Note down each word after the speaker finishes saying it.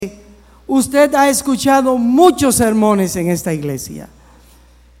Usted ha escuchado muchos sermones en esta iglesia,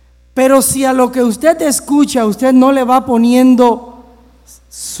 pero si a lo que usted escucha usted no le va poniendo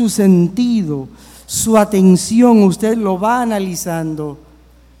su sentido, su atención, usted lo va analizando,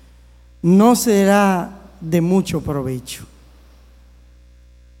 no será de mucho provecho.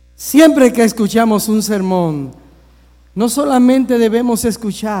 Siempre que escuchamos un sermón, no solamente debemos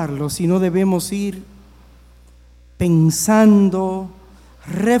escucharlo, sino debemos ir pensando,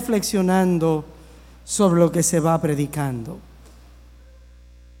 reflexionando sobre lo que se va predicando.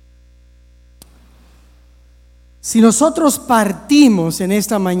 Si nosotros partimos en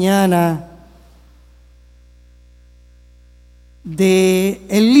esta mañana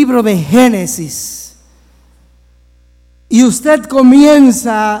del libro de Génesis y usted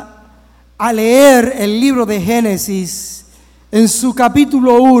comienza a leer el libro de Génesis en su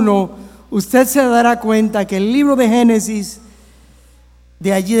capítulo 1, usted se dará cuenta que el libro de Génesis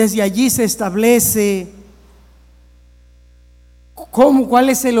desde allí se establece cuál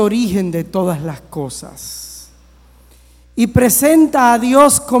es el origen de todas las cosas y presenta a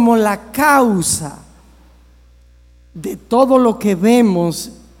Dios como la causa de todo lo que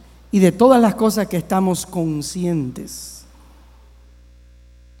vemos y de todas las cosas que estamos conscientes.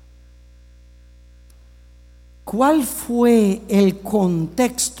 ¿Cuál fue el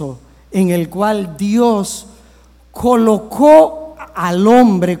contexto en el cual Dios colocó al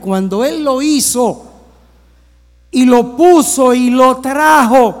hombre cuando Él lo hizo y lo puso y lo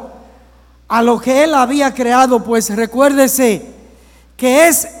trajo a lo que Él había creado? Pues recuérdese que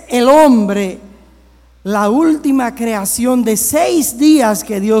es el hombre la última creación de 6 días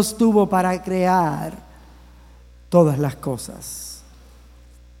que Dios tuvo para crear todas las cosas.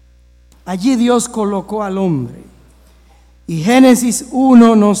 Allí Dios colocó al hombre. Y Génesis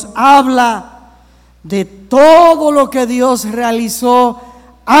 1 nos habla de todo lo que Dios realizó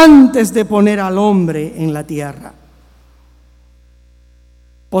antes de poner al hombre en la tierra.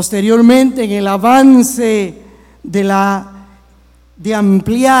 Posteriormente, en el avance de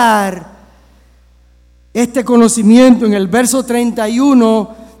ampliar este conocimiento, en el verso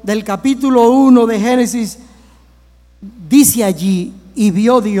 31 del capítulo 1 de Génesis, dice allí: y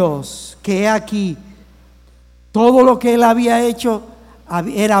vio Dios que he aquí todo lo que Él había hecho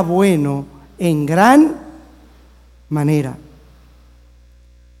era bueno en gran manera.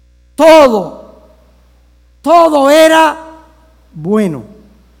 Todo era bueno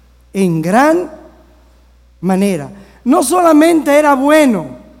en gran manera. No solamente era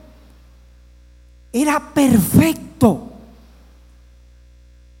bueno, era perfecto.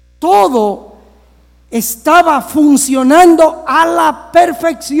 Todo estaba funcionando a la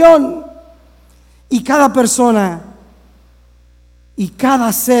perfección. Y cada persona y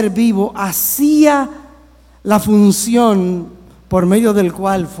cada ser vivo hacía la función por medio del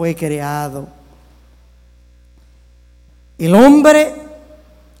cual fue creado. El hombre,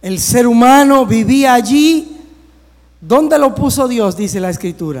 el ser humano, vivía allí. ¿Dónde lo puso Dios? Dice la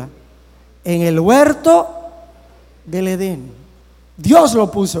Escritura: en el huerto del Edén. Dios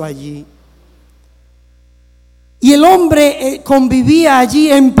lo puso allí. Y el hombre convivía allí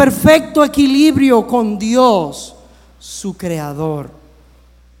en perfecto equilibrio con Dios, su creador.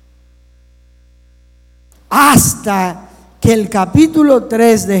 Hasta que el capítulo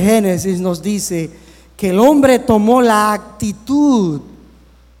 3 de Génesis nos dice que el hombre tomó la actitud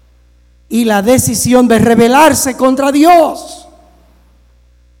y la decisión de rebelarse contra Dios.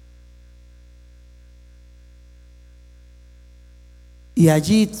 Y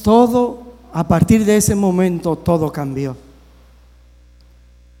allí a partir de ese momento, todo cambió.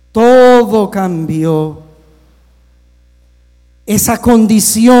 Todo cambió. Esa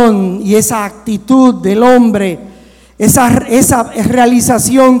condición y esa actitud del hombre, esa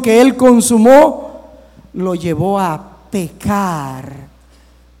realización que él consumó, lo llevó a pecar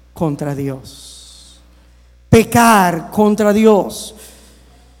contra Dios. Pecar contra Dios.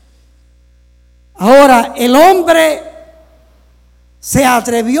 Ahora, el hombre se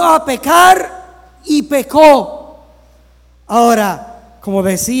atrevió a pecar y pecó. Ahora, como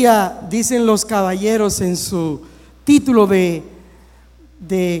dicen los caballeros en su título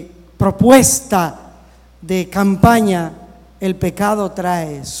de propuesta de campaña, el pecado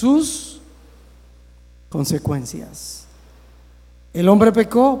trae sus consecuencias. El hombre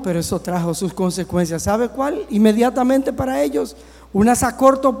pecó, pero eso trajo sus consecuencias. ¿Sabe cuál? Inmediatamente para ellos, unas a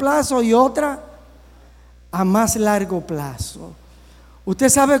corto plazo y otra a más largo plazo. ¿Usted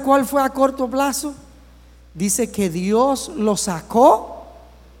sabe cuál fue a corto plazo? Dice que Dios lo sacó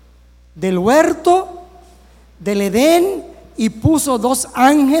del huerto del Edén y puso 2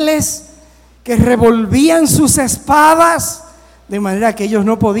 ángeles que revolvían sus espadas de manera que ellos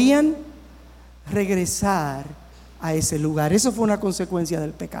no podían regresar a ese lugar. Eso fue una consecuencia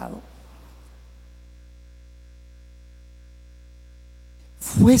del pecado.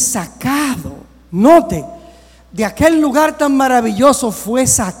 Fue sacado, note, de aquel lugar tan maravilloso fue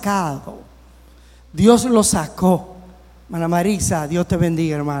sacado. Dios lo sacó. Hermana Marisa, Dios te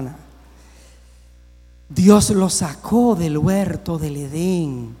bendiga, hermana. Dios lo sacó del huerto del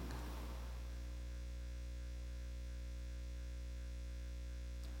Edén.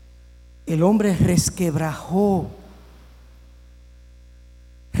 El hombre resquebrajó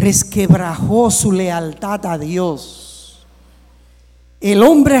su lealtad a Dios. El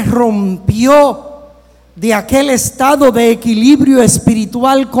hombre rompió de aquel estado de equilibrio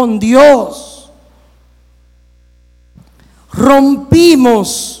espiritual con Dios.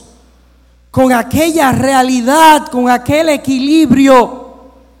 Rompimos con aquella realidad, con aquel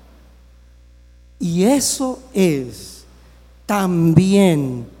equilibrio. Y eso es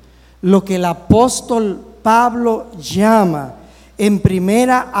también lo que el apóstol Pablo llama en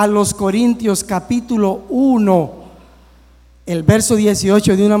Primera a los Corintios capítulo 1, el verso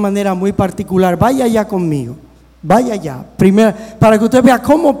 18, de una manera muy particular. Vaya allá conmigo, vaya allá. Primera, para que usted vea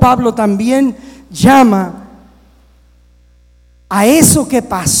cómo Pablo también llama a eso que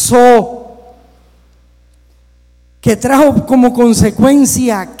pasó, que trajo como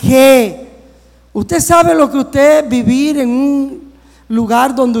consecuencia que usted sabe lo que usted vivir en un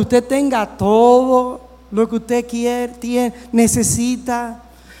lugar donde usted tenga todo lo que usted quiere, necesita.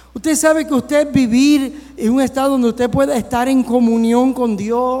 Usted sabe que usted vivir en un estado donde usted pueda estar en comunión con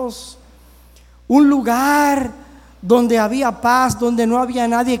Dios, un lugar donde había paz, donde no había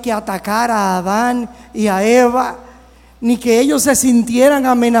nadie que atacara a Adán y a Eva, ni que ellos se sintieran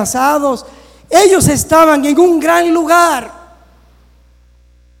amenazados. Ellos estaban en un gran lugar.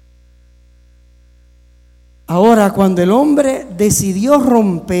 Ahora, cuando el hombre decidió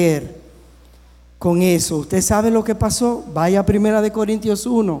romper con eso, ¿usted sabe lo que pasó? Vaya a Primera de Corintios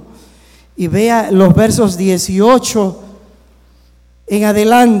 1 y vea los versos 18 en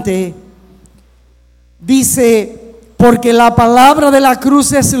adelante. Dice: porque la palabra de la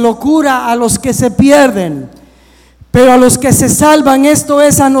cruz es locura a los que se pierden, pero a los que se salvan, esto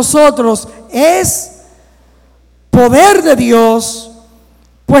es a nosotros, es poder de Dios,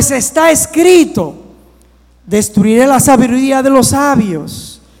 pues está escrito: destruiré la sabiduría de los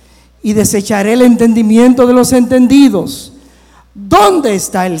sabios y desecharé el entendimiento de los entendidos. ¿Dónde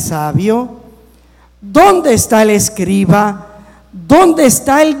está el sabio? ¿Dónde está el escriba? ¿Dónde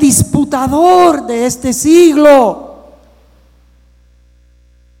está el disputador de este siglo?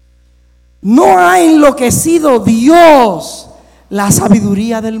 ¿No ha enloquecido Dios la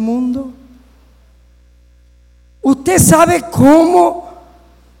sabiduría del mundo? ¿Usted sabe cómo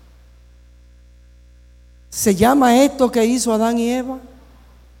se llama esto que hizo Adán y Eva?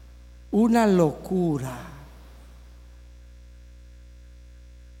 Una locura.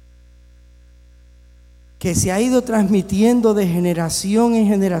 Que se ha ido transmitiendo de generación en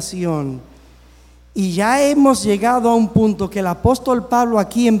generación. Y ya hemos llegado a un punto que el apóstol Pablo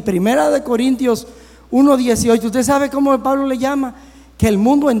aquí en Primera de Corintios 1:18, ¿usted sabe cómo Pablo le llama? Que el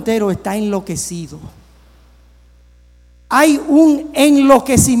mundo entero está enloquecido. Hay un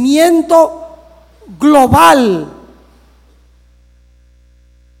enloquecimiento global.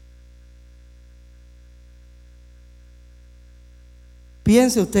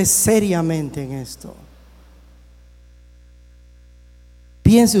 Piense usted seriamente en esto.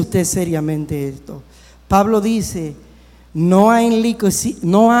 Piense usted seriamente esto. Pablo dice: ¿no ha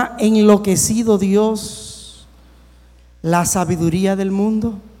enloquecido Dios la sabiduría del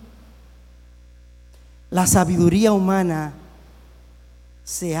mundo? La sabiduría humana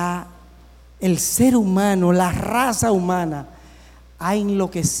el ser humano, la raza humana ha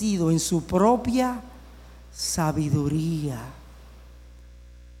enloquecido en su propia sabiduría.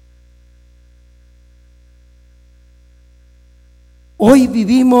 Hoy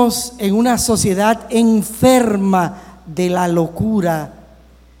vivimos en una sociedad enferma de la locura.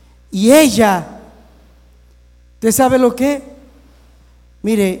 Y ella, ¿usted sabe lo que?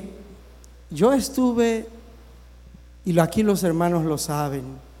 Mire, yo estuve, y aquí los hermanos lo saben,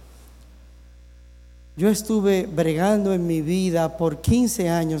 yo estuve bregando en mi vida por 15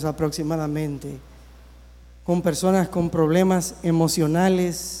 años aproximadamente con personas con problemas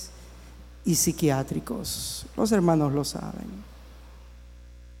emocionales y psiquiátricos. Los hermanos lo saben.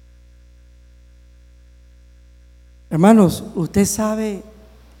 Hermanos, ¿usted sabe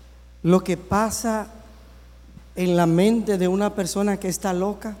lo que pasa en la mente de una persona que está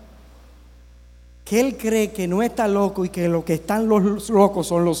loca? Que él cree que no está loco y que los que están los locos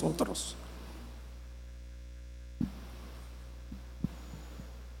son los otros.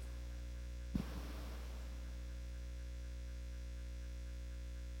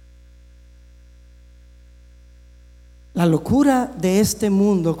 La locura de este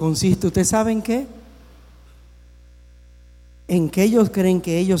mundo consiste, ¿ustedes saben qué? En que ellos creen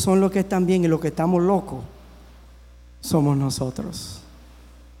que ellos son los que están bien y los que estamos locos somos nosotros.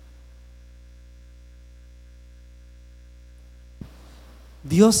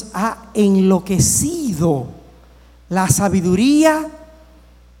 Dios ha enloquecido la sabiduría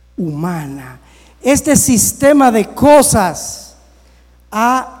humana. Este sistema de cosas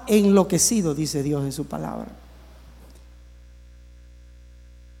ha enloquecido, dice Dios en su palabra.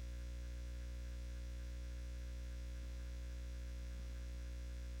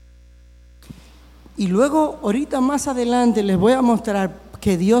 Y luego, ahorita más adelante, les voy a mostrar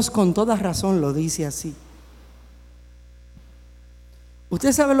que Dios con toda razón lo dice así.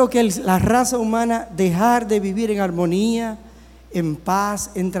 Usted sabe lo que es la raza humana, dejar de vivir en armonía, en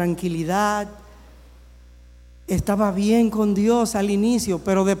paz, en tranquilidad. Estaba bien con Dios al inicio,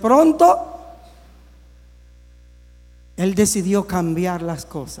 pero de pronto Él decidió cambiar las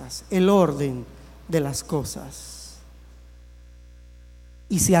cosas, el orden de las cosas.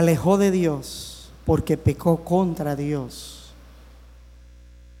 Y se alejó de Dios porque pecó contra Dios.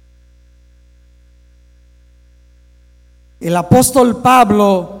 El apóstol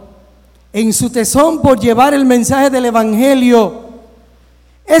Pablo, en su tesón por llevar el mensaje del Evangelio,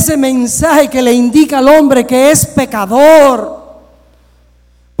 ese mensaje que le indica al hombre que es pecador,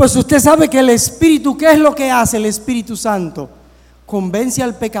 pues usted sabe que el Espíritu, ¿qué es lo que hace el Espíritu Santo? Convence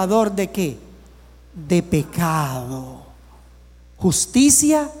al pecador ¿de qué? De pecado,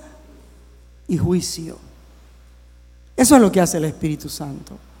 justicia y juicio. Eso es lo que hace el Espíritu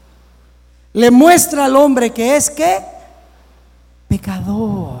Santo. Le muestra al hombre que es ¿qué?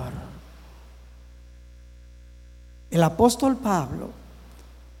 Pecador. El apóstol Pablo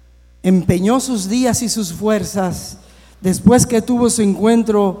empeñó sus días y sus fuerzas después que tuvo su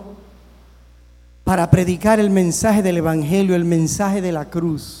encuentro para predicar el mensaje del Evangelio, el mensaje de la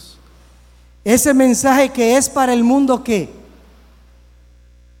cruz. Ese mensaje que es para el mundo ¿qué?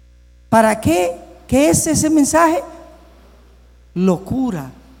 ¿Para qué? ¿Qué es ese mensaje? Locura.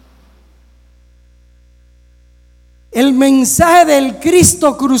 El mensaje del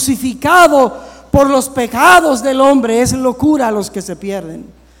Cristo crucificado por los pecados del hombre es locura a los que se pierden.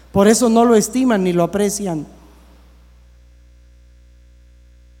 Por eso no lo estiman ni lo aprecian.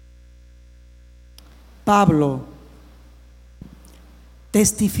 Pablo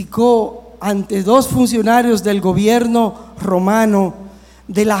testificó ante dos funcionarios del gobierno romano,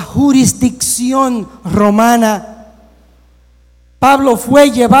 de la jurisdicción romana. Pablo fue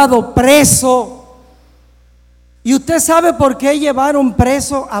llevado preso. ¿Y usted sabe por qué llevaron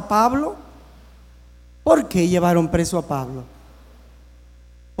preso a Pablo? ¿Por qué llevaron preso a Pablo?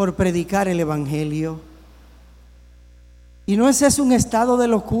 Por predicar el Evangelio. ¿Y no es eso un estado de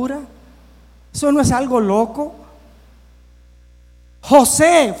locura? ¿Eso no es algo loco?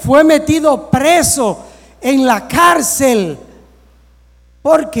 José fue metido preso en la cárcel.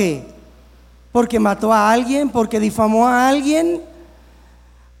 ¿Por qué? ¿Porque mató a alguien? ¿Porque difamó a alguien?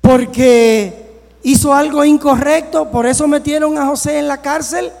 ¿Porque hizo algo incorrecto? ¿Por eso metieron a José en la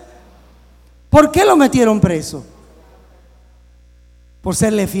cárcel? ¿Por qué lo metieron preso? Por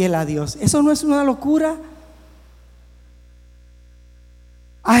serle fiel a Dios. ¿Eso no es una locura?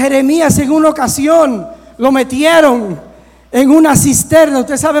 A Jeremías en una ocasión lo metieron en una cisterna.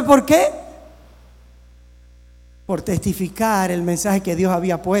 ¿Usted sabe por qué? Por testificar el mensaje que Dios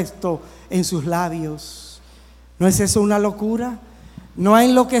había puesto en sus labios. ¿No es eso una locura? ¿No ha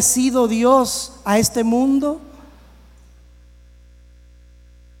enloquecido Dios a este mundo?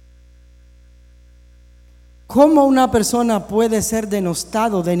 ¿Cómo una persona puede ser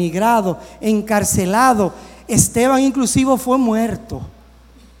denostado, denigrado, encarcelado? Esteban inclusive fue muerto.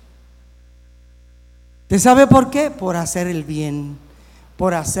 ¿Usted sabe por qué? Por hacer el bien,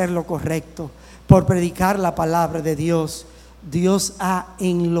 por hacer lo correcto, por predicar la palabra de Dios. Dios ha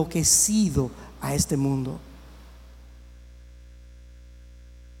enloquecido a este mundo.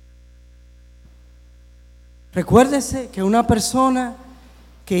 Recuérdese que una persona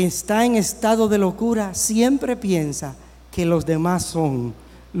que está en estado de locura siempre piensa que los demás son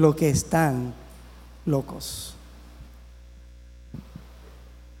los que están locos,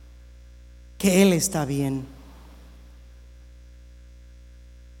 que él está bien.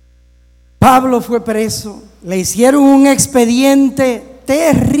 Pablo fue preso, le hicieron un expediente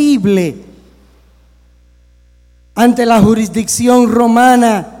terrible ante la jurisdicción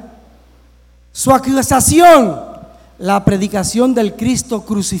romana. Su acusación: la predicación del Cristo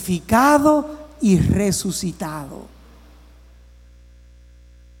crucificado y resucitado.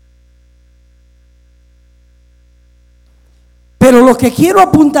 Pero lo que quiero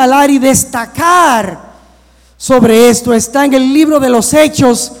apuntalar y destacar sobre esto. Está en el libro de los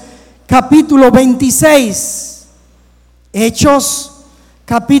Hechos, capítulo 26. Hechos,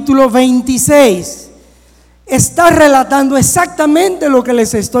 capítulo 26. Está relatando exactamente lo que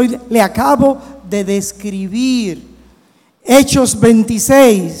le acabo de describir. Hechos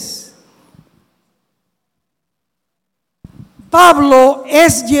 26. Pablo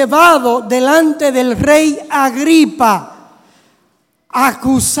es llevado delante del rey Agripa,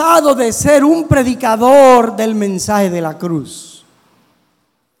 acusado de ser un predicador del mensaje de la cruz.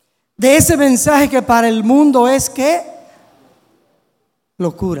 De ese mensaje que para el mundo es ¿qué?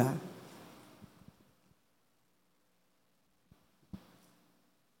 Locura.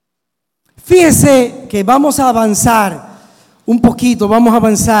 Fíjese que vamos a avanzar un poquito, vamos a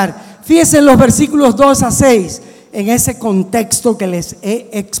avanzar. Fíjese en los versículos 2 a 6, en ese contexto que les he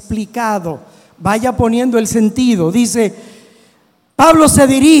explicado. Vaya poniendo el sentido. Dice, Pablo se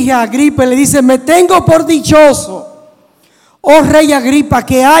dirige a Agripa y le dice: me tengo por dichoso, oh rey Agripa,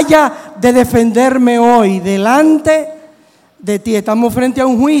 que haya de defenderme hoy delante de ti. Estamos frente a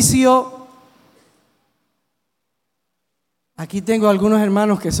un juicio. Aquí tengo algunos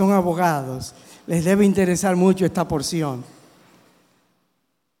hermanos que son abogados. Les debe interesar mucho esta porción.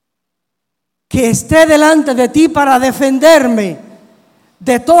 Que esté delante de ti para defenderme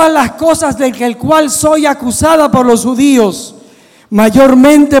de todas las cosas del cual soy acusada por los judíos,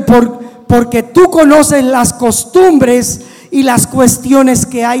 mayormente porque tú conoces las costumbres y las cuestiones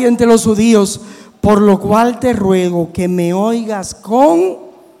que hay entre los judíos, por lo cual te ruego que me oigas con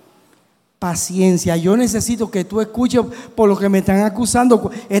paciencia. Yo necesito que tú escuches por lo que me están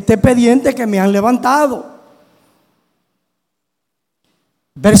acusando, este expediente que me han levantado.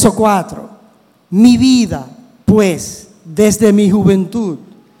 Verso 4. Mi vida, pues, desde mi juventud,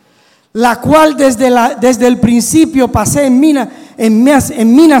 la cual desde el principio pasé en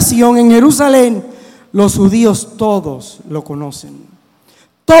mi nación, en Jerusalén, los judíos todos lo conocen.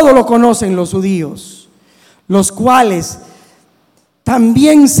 Todos lo conocen los judíos, los cuales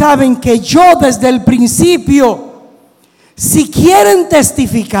también saben que yo desde el principio, si quieren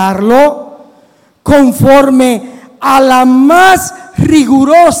testificarlo, conforme a la más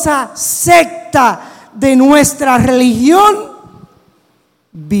rigurosa secta de nuestra religión,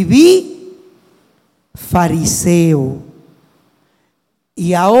 viví fariseo.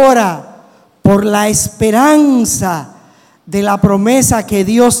 Y ahora, por la esperanza de la promesa que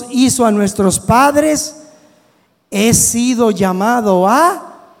Dios hizo a nuestros padres, he sido llamado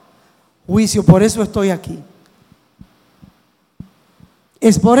a juicio. Por eso estoy aquí.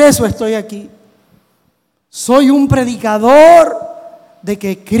 Es por eso estoy aquí. Soy un predicador de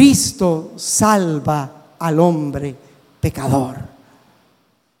que Cristo salva al hombre pecador.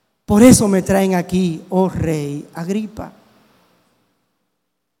 Por eso me traen aquí, oh rey Agripa.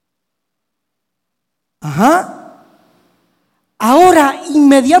 Ahora,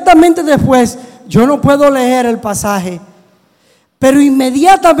 inmediatamente después, yo no puedo leer el pasaje, pero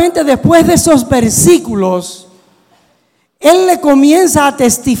inmediatamente después de esos versículos, él le comienza a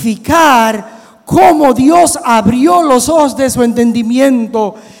testificar cómo Dios abrió los ojos de su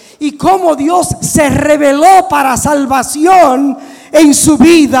entendimiento y cómo Dios se reveló para salvación en su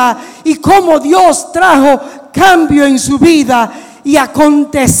vida y cómo Dios trajo cambio en su vida. Y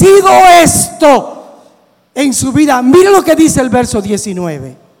acontecido esto en su vida, mire lo que dice el verso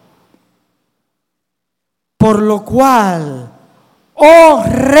 19. Por lo cual, oh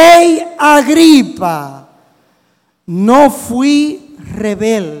rey Agripa, no fui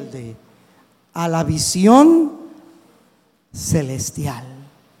rebelde a la visión celestial.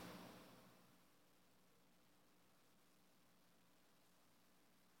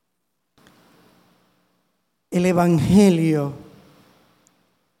 El Evangelio,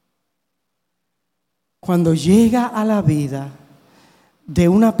 cuando llega a la vida de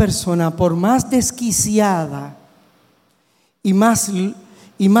una persona, por más desquiciada y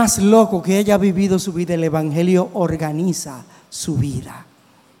más loco que haya vivido su vida, el Evangelio organiza su vida.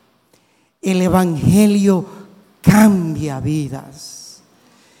 El Evangelio cambia vidas.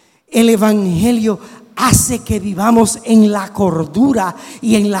 El Evangelio hace que vivamos en la cordura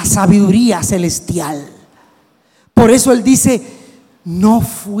y en la sabiduría celestial. Por eso él dice: no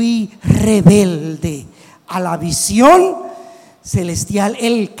fui rebelde a la visión celestial.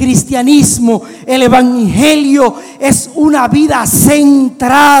 El cristianismo, el Evangelio es una vida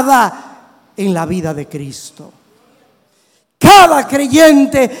centrada en la vida de Cristo. Cada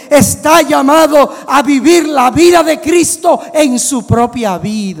creyente está llamado a vivir la vida de Cristo en su propia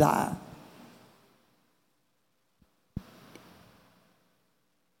vida.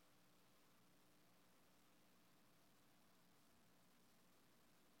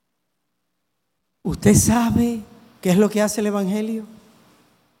 ¿Usted sabe qué es lo que hace el Evangelio?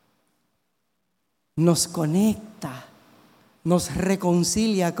 Nos conecta, nos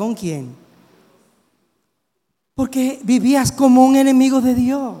reconcilia. ¿Con quién? Porque vivías como un enemigo de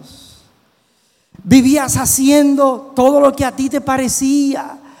Dios. Vivías haciendo todo lo que a ti te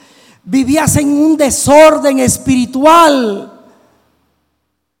parecía. Vivías en un desorden espiritual.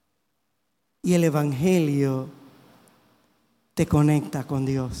 Y el Evangelio te conecta con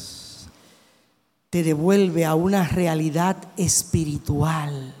Dios. Te devuelve a una realidad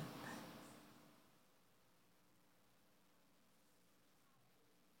espiritual.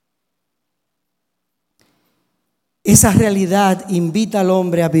 Esa realidad invita al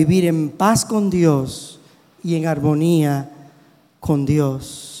hombre a vivir en paz con Dios y en armonía con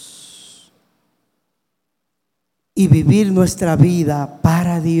Dios. Y vivir nuestra vida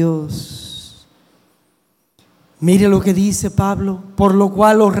para Dios. Mire lo que dice Pablo: por lo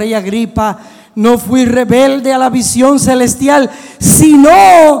cual, oh rey Agripa, no fui rebelde a la visión celestial,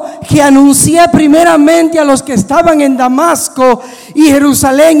 sino que anuncié primeramente a los que estaban en Damasco y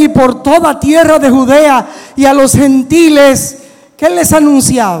Jerusalén y por toda tierra de Judea y a los gentiles. ¿Qué les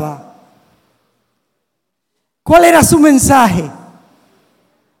anunciaba? ¿Cuál era su mensaje?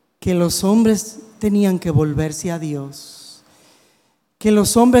 Que los hombres tenían que volverse a Dios, que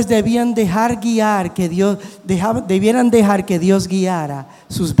los hombres debían dejar guiar, debieran dejar que Dios guiara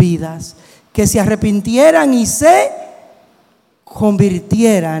sus vidas, que se arrepintieran y se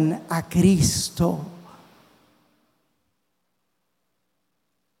convirtieran a Cristo.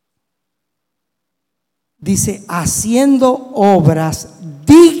 Dice, haciendo obras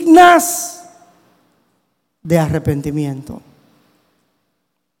dignas de arrepentimiento.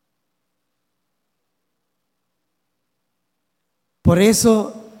 Por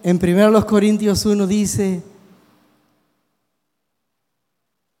eso en 1 Corintios 1 dice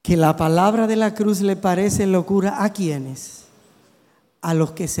que la palabra de la cruz le parece locura. ¿A quiénes? A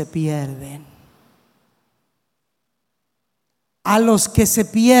los que se pierden. A los que se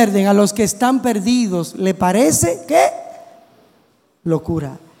pierden, a los que están perdidos, ¿le parece qué?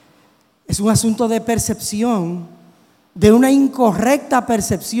 Locura. Es un asunto de percepción, de una incorrecta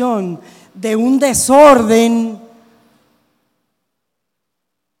percepción, de un desorden.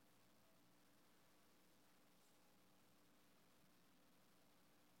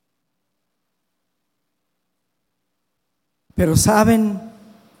 Pero ¿saben?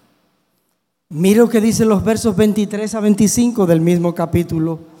 Mira lo que dicen los versos 23 a 25 del mismo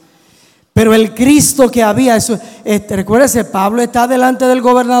capítulo. Pero el Cristo que había, recuérdese, Pablo está delante del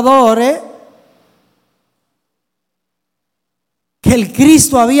gobernador, que el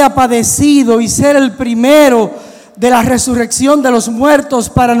Cristo había padecido y ser el primero de la resurrección de los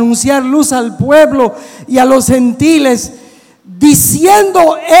muertos para anunciar luz al pueblo y a los gentiles,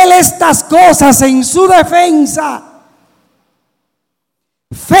 diciendo él estas cosas en su defensa.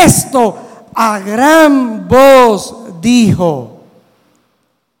 Festo a gran voz dijo: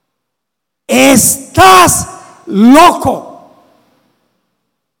 estás loco.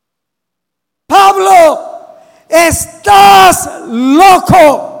 Pablo, estás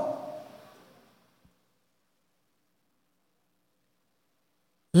loco.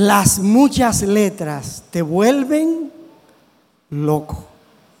 Las muchas letras te vuelven loco.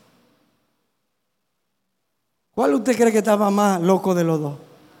 ¿Cuál usted cree que estaba más loco de los dos?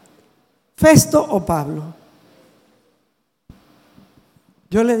 ¿Festo o Pablo?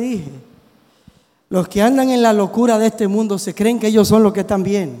 Yo le dije, los que andan en la locura de este mundo se creen que ellos son los que están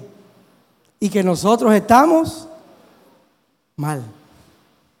bien y que nosotros estamos mal.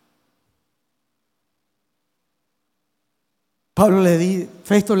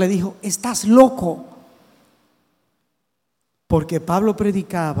 Festo le dijo, estás loco. Porque Pablo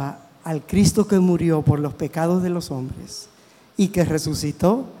predicaba al Cristo que murió por los pecados de los hombres y que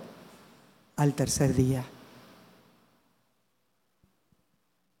resucitó al tercer día.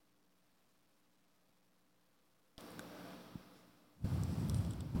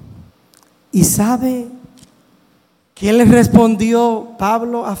 ¿Y sabe qué le respondió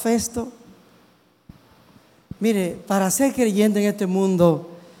Pablo a Festo? Mire, para ser creyente en este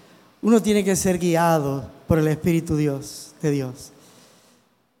mundo, uno tiene que ser guiado por el Espíritu de Dios.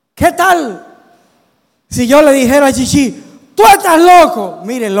 ¿Qué tal si yo le dijera a Chichi, tú estás loco?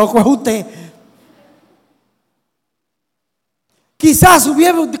 Mire, loco es usted. Quizás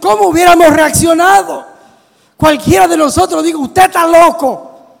 ¿cómo hubiéramos reaccionado? Cualquiera de nosotros diga, usted está loco.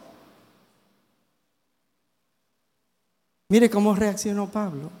 Mire cómo reaccionó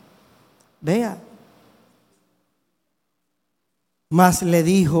Pablo. Vea. Mas le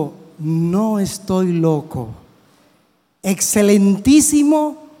dijo, no estoy loco.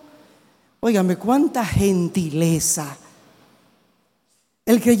 Excelentísimo, Óigame, cuánta gentileza.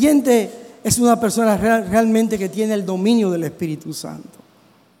 El creyente es una persona realmente que tiene el dominio del Espíritu Santo.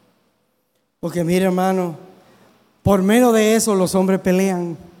 Porque mire, hermano, por menos de eso los hombres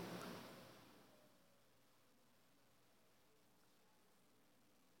pelean.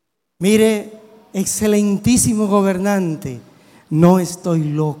 Mire, excelentísimo gobernante, no estoy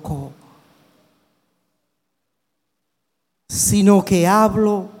loco, sino que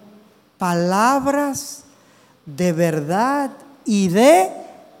hablo palabras de verdad y de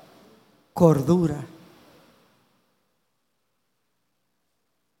cordura.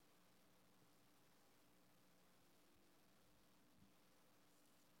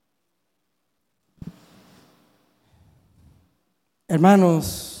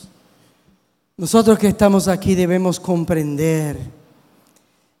 Hermanos, nosotros que estamos aquí debemos comprender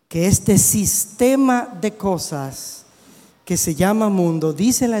que este sistema de cosas que se llama mundo,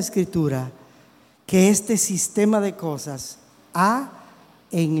 dice la Escritura, que este sistema de cosas ha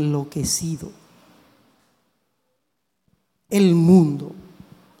enloquecido el mundo,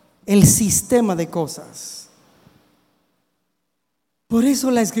 el sistema de cosas. Por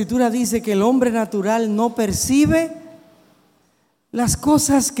eso la Escritura dice que el hombre natural no percibe las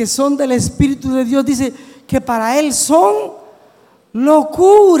cosas que son del Espíritu de Dios. Dice que para él son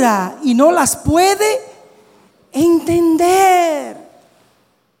locura y no las puede entender,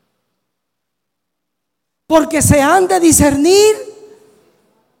 porque se han de discernir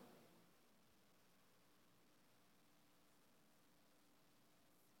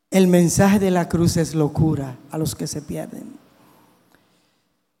el mensaje de la cruz. Es locura a los que se pierden.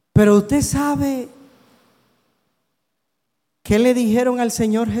 Pero usted sabe ¿qué le dijeron al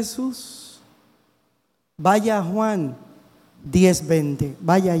Señor Jesús? Vaya a Juan 10:20,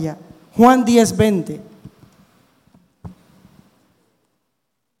 vaya allá. Juan 10:20.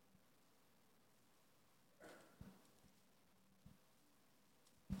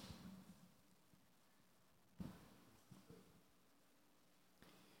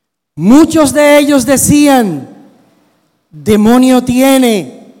 Muchos de ellos decían: demonio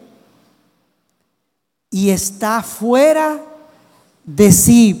tiene y está fuera de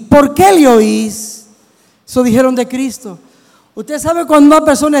sí. ¿Por qué le oís? Eso dijeron de Cristo. Usted sabe cuando una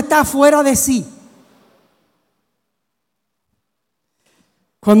persona está fuera de sí.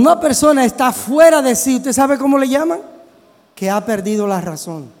 Cuando una persona está fuera de sí, ¿usted sabe cómo le llaman? Que ha perdido la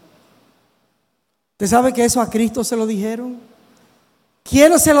razón. ¿Usted sabe que eso a Cristo se lo dijeron?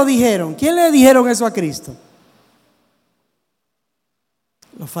 ¿Quiénes se lo dijeron? ¿Quién le dijeron eso a Cristo?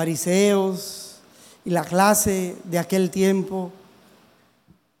 Los fariseos y la clase de aquel tiempo.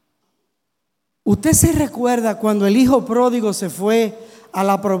 ¿Usted se recuerda cuando el hijo pródigo se fue a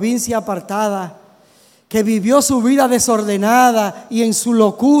la provincia apartada, que vivió su vida desordenada y en su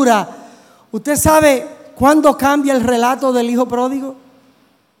locura? ¿Usted sabe cuándo cambia el relato del hijo pródigo?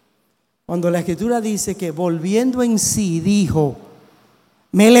 Cuando la Escritura dice que volviendo en sí dijo: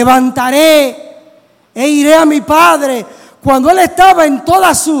 me levantaré e iré a mi padre. Cuando él estaba en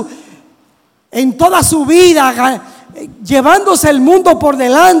toda su vida llevándose el mundo por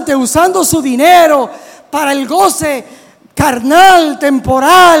delante, usando su dinero para el goce carnal,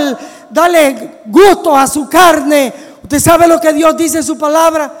 temporal, darle gusto a su carne. ¿Usted sabe lo que Dios dice en su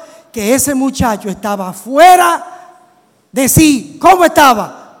palabra? Que ese muchacho estaba fuera de sí. ¿Cómo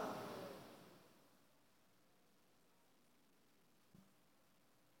estaba?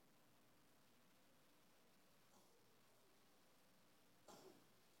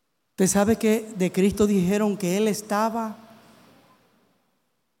 ¿Usted sabe que de Cristo dijeron que Él estaba?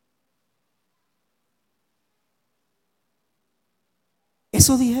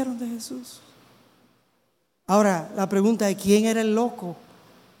 Eso dijeron de Jesús. Ahora, la pregunta es: ¿quién era el loco?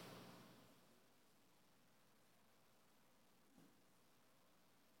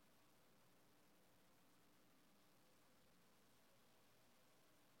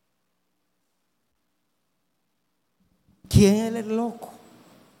 ¿Quién era el loco?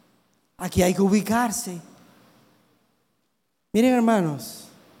 Aquí hay que ubicarse. Miren, hermanos,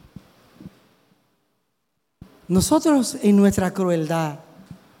 nosotros en nuestra crueldad,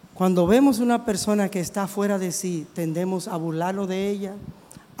 cuando vemos una persona que está fuera de sí, tendemos a burlarnos de ella,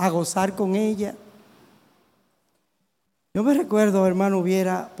 a gozar con ella. Yo me recuerdo, hermano,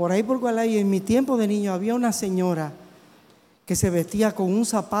 hubiera por ahí por Gualay, en mi tiempo de niño, había una señora que se vestía con un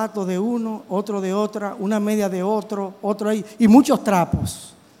zapato de uno, otro de otra, una media de otro, otro ahí, y muchos trapos.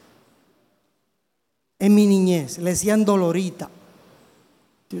 En mi niñez le decían Dolorita.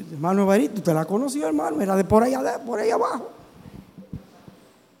 Hermano Evarito, ¿usted la conoció, hermano? Era de por ahí abajo.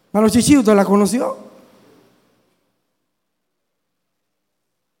 Hermano Chichi, ¿usted la conoció?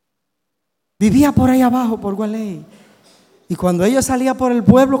 Vivía por ahí abajo, por Gualey. Y cuando ella salía por el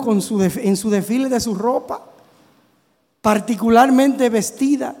pueblo en su desfile de su ropa, particularmente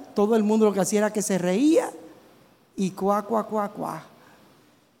vestida, todo el mundo lo que hacía era que se reía y cuá, cuá, cuá, cuá.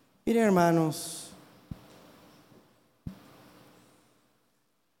 Miren, hermanos,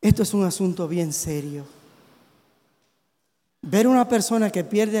 esto es un asunto bien serio. Ver una persona que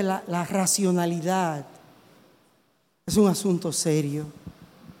pierde la racionalidad es un asunto serio.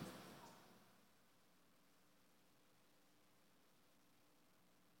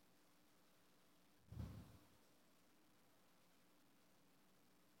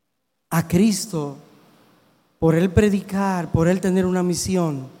 A Cristo, por Él predicar, por Él tener una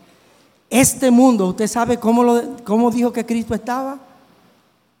misión, este mundo, ¿usted sabe cómo dijo que Cristo estaba?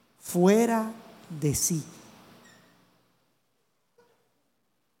 Fuera de sí.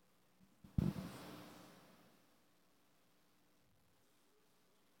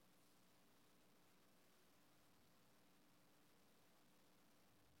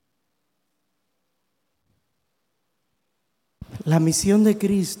 La misión de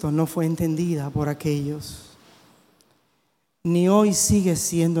Cristo no fue entendida por aquellos, ni hoy sigue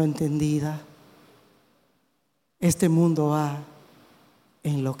siendo entendida. Este mundo ha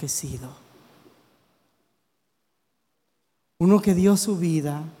enloquecido. Uno que dio su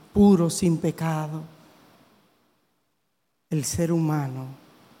vida puro, sin pecado, el ser humano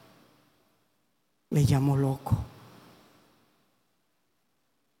le llamó loco.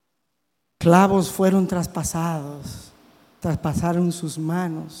 Clavos fueron traspasaron sus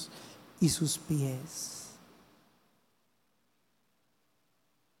manos y sus pies.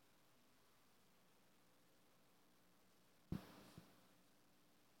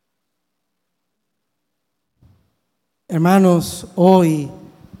 Hermanos, hoy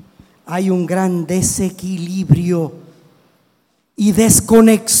hay un gran desequilibrio y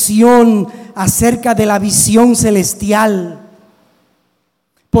desconexión acerca de la visión celestial.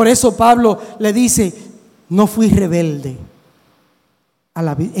 Por eso Pablo le dice: no fui rebelde,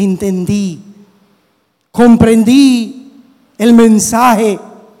 entendí, comprendí el mensaje.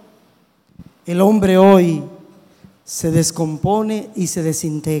 El hombre hoy se descompone y se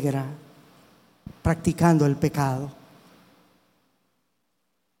desintegra practicando el pecado.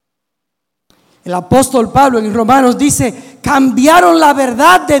 El apóstol Pablo en Romanos dice: cambiaron la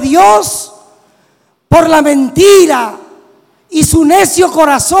verdad de Dios por la mentira, y su necio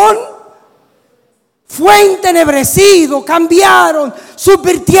corazón fue entenebrecido. Cambiaron,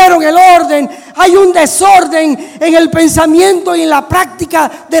 subvirtieron el orden. Hay un desorden en el pensamiento y en la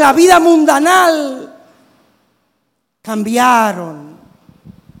práctica de la vida mundanal. Cambiaron.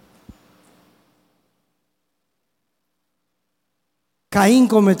 Caín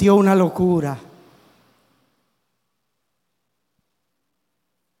cometió una locura.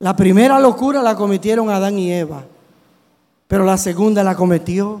 La primera locura la cometieron Adán y Eva, pero la segunda la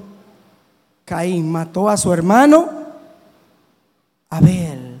cometió Caín. Mató a su hermano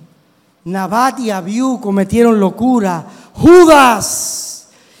Abel. Nabat y Abiú cometieron locura. Judas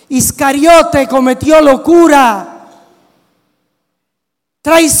Iscariote cometió locura.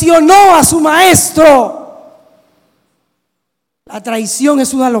 Traicionó a su maestro. La traición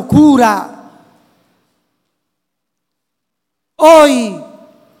es una locura.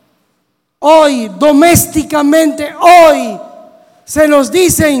 Hoy, domésticamente, hoy se nos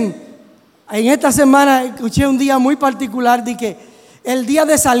dicen, en esta semana escuché un día muy particular de que el día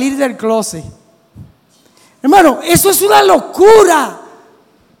de salir del closet. Hermano, eso es una locura.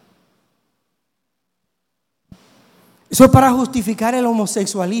 Eso es para justificar el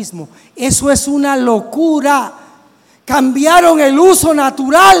homosexualismo. Eso es una locura. Cambiaron el uso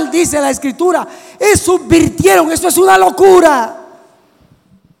natural, dice la Escritura, y subvirtieron. Eso es una locura.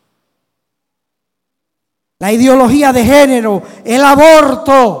 La ideología de género, el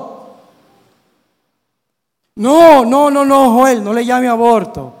aborto. No, Joel, no le llame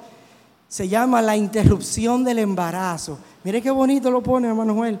aborto. Se llama la interrupción del embarazo. Mire qué bonito lo pone,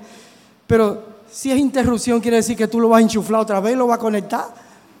 hermano Joel. Pero si es interrupción, quiere decir que tú lo vas a enchuflar otra vez, lo vas a conectar.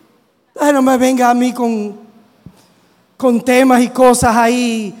 Entonces no me venga a mí con temas y cosas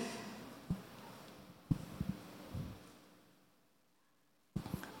ahí.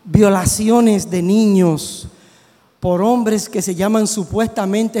 Violaciones de niños por hombres que se llaman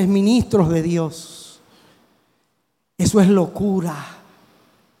supuestamente ministros de Dios. Eso es locura.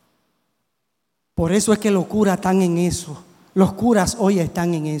 Por eso es que los curas están en eso. Los curas hoy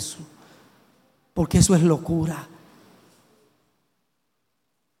están en eso. Porque eso es locura.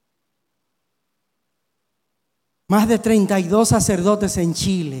 Más de 32 sacerdotes en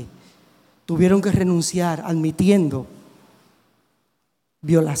Chile tuvieron que renunciar admitiendo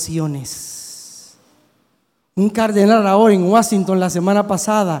violaciones. Un cardenal ahora en Washington la semana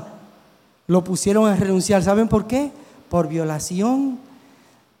pasada lo pusieron a renunciar. ¿Saben por qué? Por violación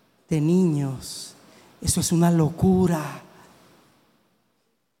de niños. Eso es una locura.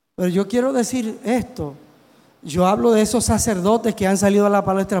 Pero yo quiero decir esto. Yo hablo de esos sacerdotes que han salido a la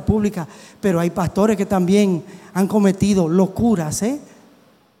palestra pública, pero hay pastores que también han cometido locuras, ¿eh?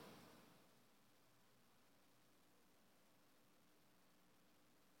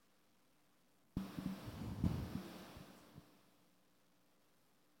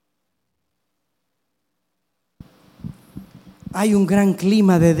 Hay un gran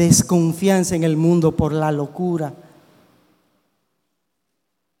clima de desconfianza en el mundo por la locura.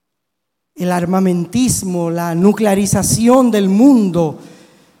 El armamentismo, la nuclearización del mundo.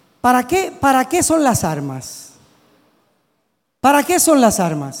 ¿Para qué son las armas? ¿Para qué son las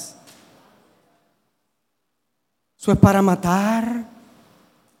armas? Eso es para matar,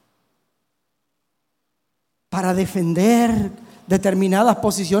 para defender determinadas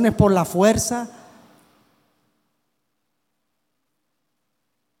posiciones por la fuerza.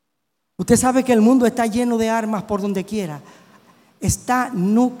 Usted sabe que el mundo está lleno de armas por donde quiera. Está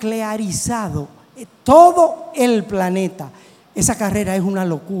nuclearizado todo el planeta. Esa carrera es una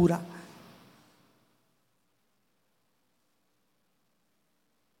locura.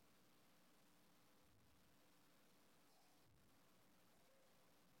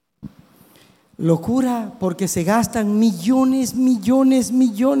 Locura porque se gastan millones, millones,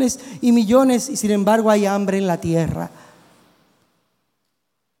 millones y millones, y sin embargo hay hambre en la tierra.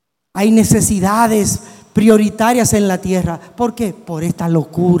 Hay necesidades prioritarias en la tierra. ¿Por qué? Por esta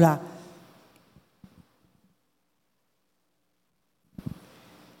locura.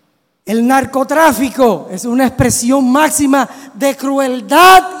 El narcotráfico es una expresión máxima de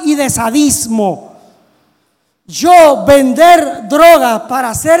crueldad y de sadismo. Yo vender droga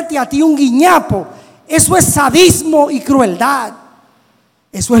para hacerte a ti un guiñapo, eso es sadismo y crueldad.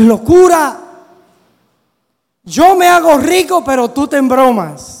 Eso es locura. Yo me hago rico, pero tú te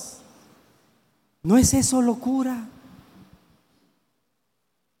embromas. ¿No es eso locura?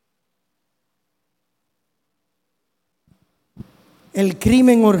 El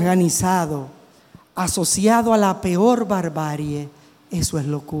crimen organizado asociado a la peor barbarie, eso es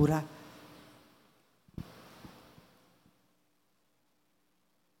locura.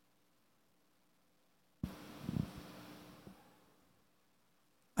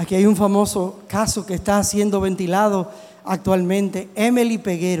 Aquí hay un famoso caso que está siendo ventilado actualmente. Emily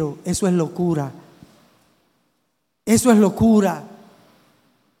Peguero, eso es locura. Eso es locura.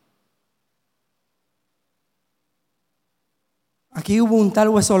 Aquí hubo un tal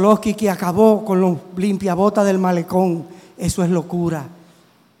Wesolowski que acabó con los limpiabotas del malecón. Eso es locura.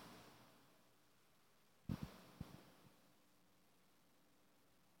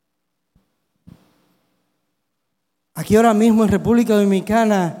 Aquí ahora mismo en República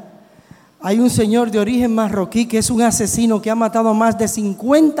Dominicana hay un señor de origen marroquí que es un asesino que ha matado a más de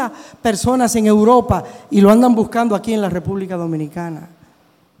 50 personas en Europa y lo andan buscando aquí en la República Dominicana.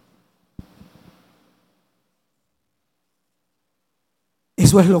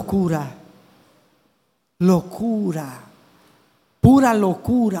 Eso es locura. Locura. Pura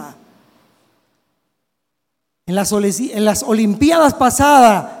locura. En las Olimpiadas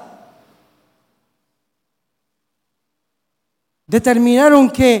pasadas determinaron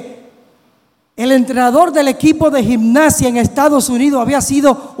que el entrenador del equipo de gimnasia en Estados Unidos había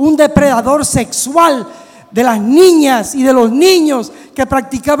sido un depredador sexual de las niñas y de los niños que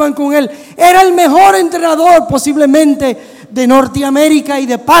practicaban con él. Era el mejor entrenador posiblemente de Norteamérica y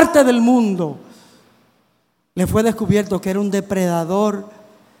de parte del mundo. Le fue descubierto que era un depredador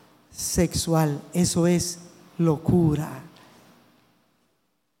sexual. Eso es locura.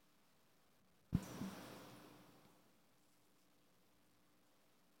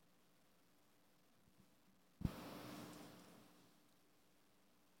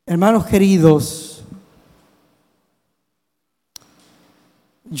 Hermanos queridos,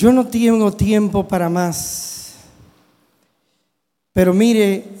 yo no tengo tiempo para más, pero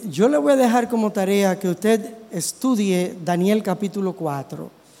mire, yo le voy a dejar como tarea que usted estudie Daniel capítulo 4.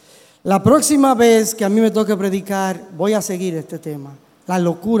 La próxima vez que a mí me toque predicar, voy a seguir este tema, la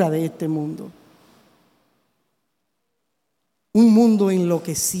locura de este mundo. Un mundo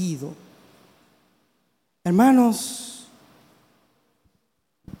enloquecido. Hermanos,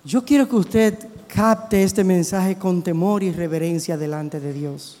 yo quiero que usted capte este mensaje con temor y reverencia delante de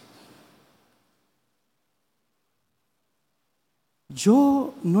Dios.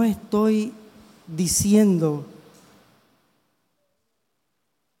 Yo no estoy diciendo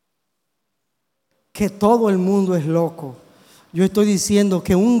que todo el mundo es loco. Yo estoy diciendo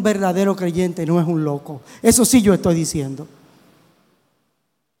que un verdadero creyente no es un loco. Eso sí yo estoy diciendo.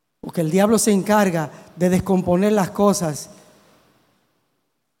 Porque el diablo se encarga de descomponer las cosas.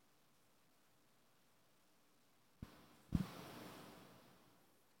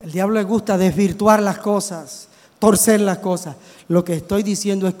 El diablo le gusta desvirtuar las cosas, torcer las cosas. Lo que estoy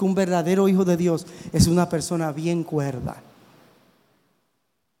diciendo es que un verdadero hijo de Dios es una persona bien cuerda.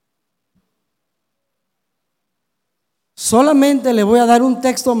 Solamente le voy a dar un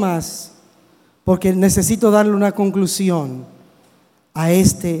texto más porque necesito darle una conclusión a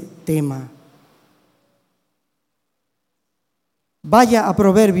este tema. Vaya a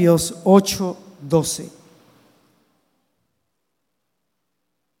Proverbios 8:12.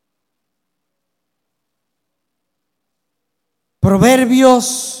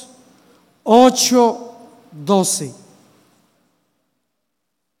 Proverbios 8:12.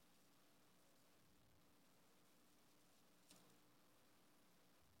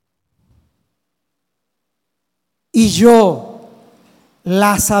 Y yo,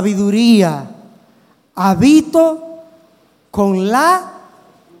 la sabiduría, habito con la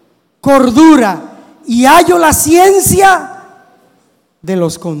cordura y hallo la ciencia de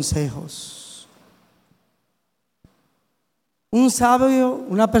los consejos. Un sabio,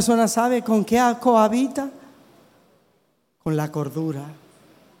 una persona sabia, ¿con qué cohabita? Con la cordura.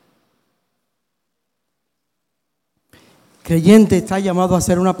 Creyente está llamado a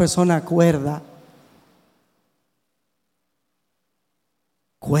ser una persona cuerda.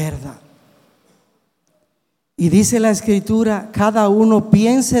 Cuerda. Y dice la Escritura, cada uno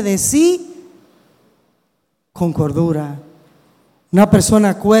piense de sí con cordura. Una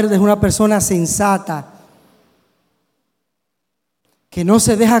persona cuerda es una persona sensata, que no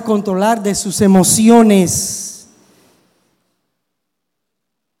se deja controlar de sus emociones,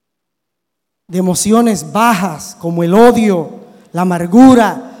 de emociones bajas como el odio, la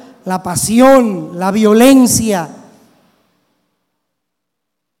amargura, la pasión, la violencia.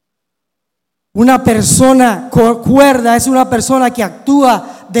 Una persona cuerda es una persona que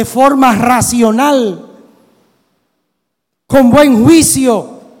actúa de forma racional, con buen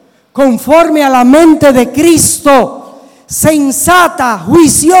juicio, conforme a la mente de Cristo. Sensata,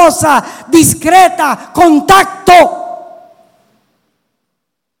 juiciosa, discreta, con tacto.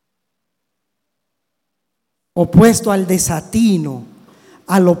 Opuesto al desatino,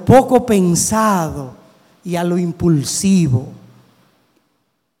 a lo poco pensado y a lo impulsivo.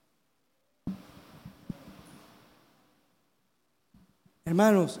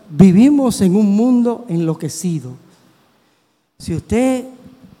 Hermanos, vivimos en un mundo enloquecido. Si usted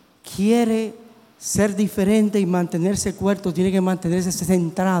quiere ser diferente y mantenerse cuerdo, tiene que mantenerse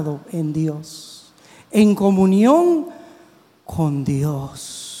centrado en Dios, en comunión con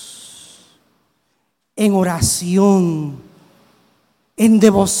Dios, en oración, en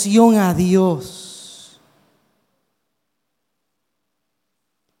devoción a Dios.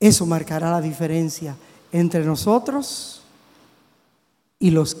 Eso marcará la diferencia entre nosotros y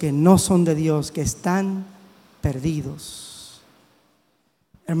los que no son de Dios, que están perdidos.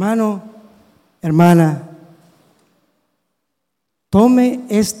 Hermano, hermana, tome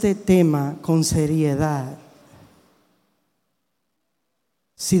este tema con seriedad.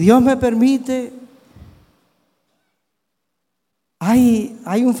 Si Dios me permite,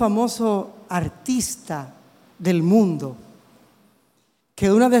 hay un famoso artista del mundo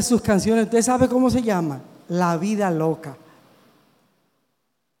que una de sus canciones, ¿usted sabe cómo se llama? La vida loca.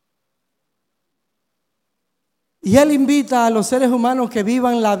 Y él invita a los seres humanos que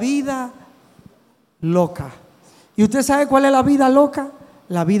vivan la vida loca. ¿Y usted sabe cuál es la vida loca?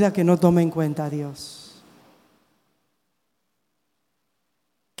 La vida que no toma en cuenta a Dios,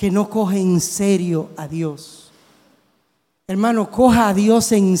 que no coge en serio a Dios. Hermano, coja a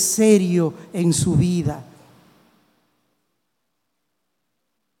Dios en serio en su vida.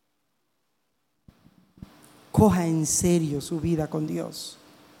 Coja en serio su vida con Dios.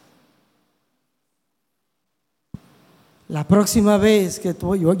 La próxima vez que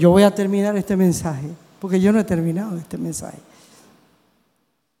yo voy a terminar este mensaje, porque yo no he terminado este mensaje.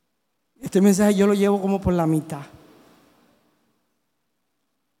 Este mensaje yo lo llevo como por la mitad.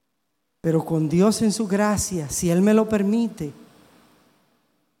 Pero con Dios en su gracia, si Él me lo permite,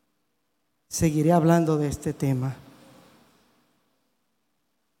 seguiré hablando de este tema.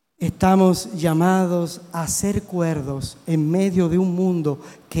 Estamos llamados a ser cuerdos en medio de un mundo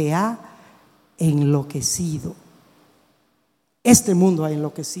que ha enloquecido. Este mundo ha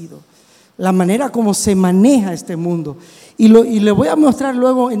enloquecido. La manera como se maneja este mundo. Y le voy a mostrar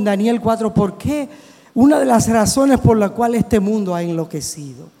luego en Daniel 4 por qué, una de las razones por la cual este mundo ha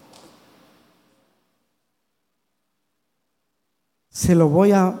enloquecido. Se lo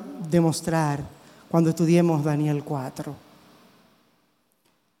voy a demostrar cuando estudiemos Daniel 4.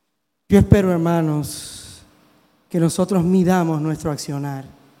 Yo espero, hermanos, que nosotros midamos nuestro accionar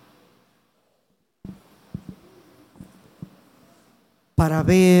para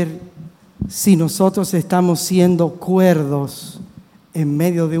ver si nosotros estamos siendo cuerdos en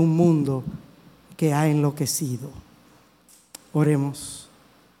medio de un mundo que ha enloquecido. Oremos.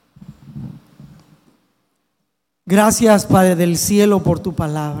 Gracias, Padre del cielo, por tu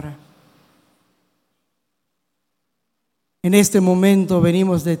palabra. En este momento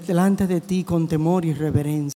venimos delante de ti con temor y reverencia.